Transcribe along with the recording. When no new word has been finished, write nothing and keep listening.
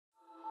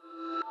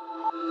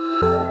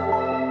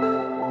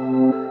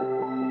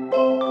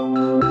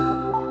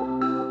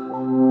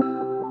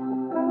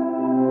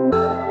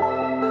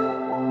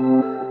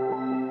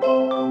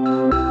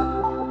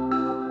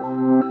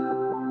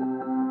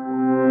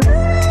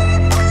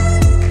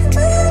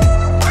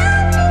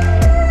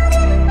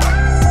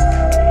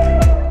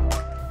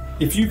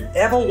If you've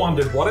ever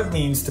wondered what it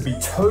means to be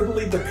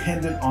totally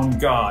dependent on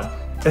God,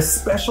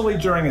 especially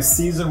during a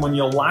season when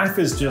your life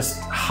is just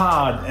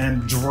hard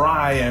and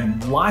dry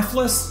and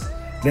lifeless,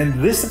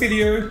 then this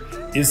video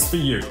is for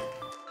you.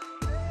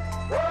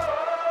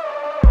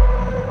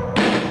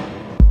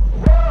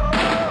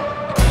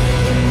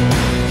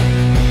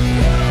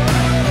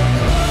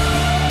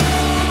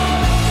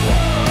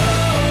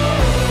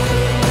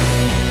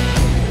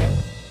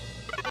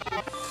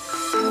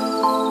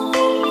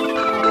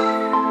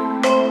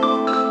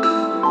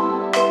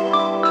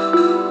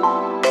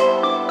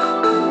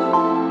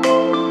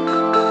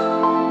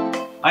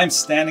 I'm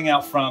standing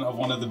out front of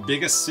one of the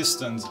biggest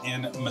cisterns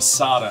in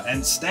Masada,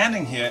 and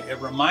standing here, it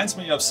reminds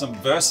me of some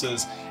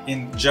verses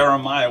in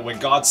Jeremiah where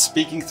God,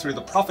 speaking through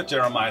the prophet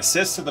Jeremiah,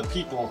 says to the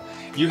people,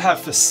 "You have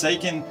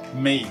forsaken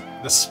me,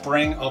 the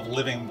spring of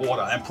living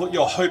water, and put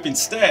your hope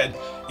instead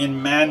in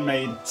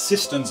man-made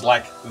cisterns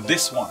like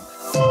this one."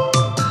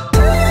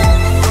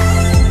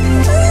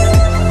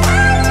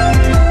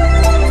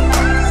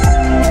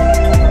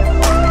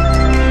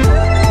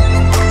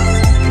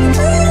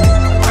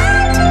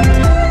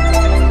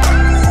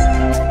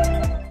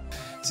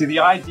 See, the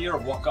idea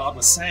of what God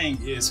was saying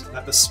is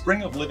that the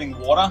spring of living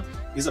water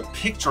is a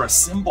picture, a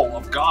symbol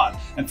of God.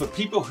 And for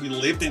people who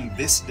lived in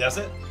this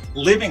desert,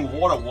 living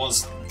water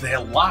was their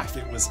life.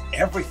 It was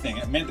everything.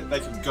 It meant that they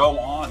could go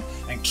on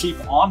and keep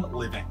on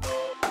living.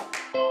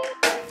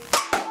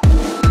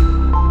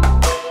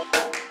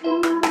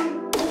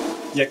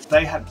 Yet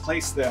they had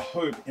placed their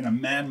hope in a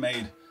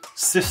man-made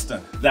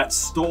cistern that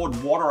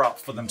stored water up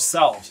for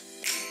themselves.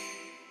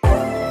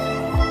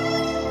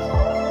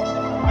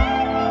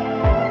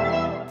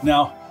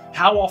 Now,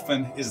 how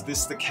often is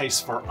this the case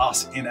for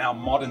us in our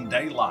modern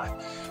day life?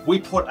 We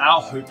put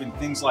our hope in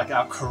things like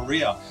our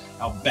career,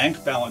 our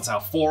bank balance, our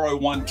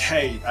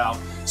 401k, our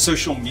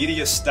social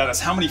media status,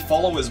 how many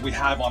followers we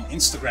have on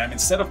Instagram,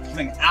 instead of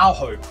putting our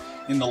hope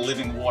in the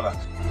living water.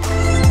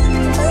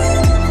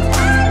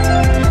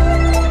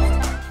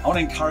 I want to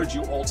encourage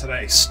you all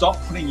today, stop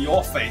putting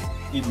your faith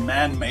in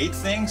man-made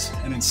things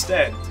and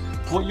instead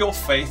put your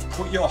faith,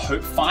 put your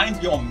hope,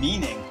 find your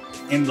meaning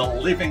in the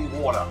living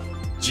water,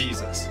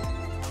 Jesus.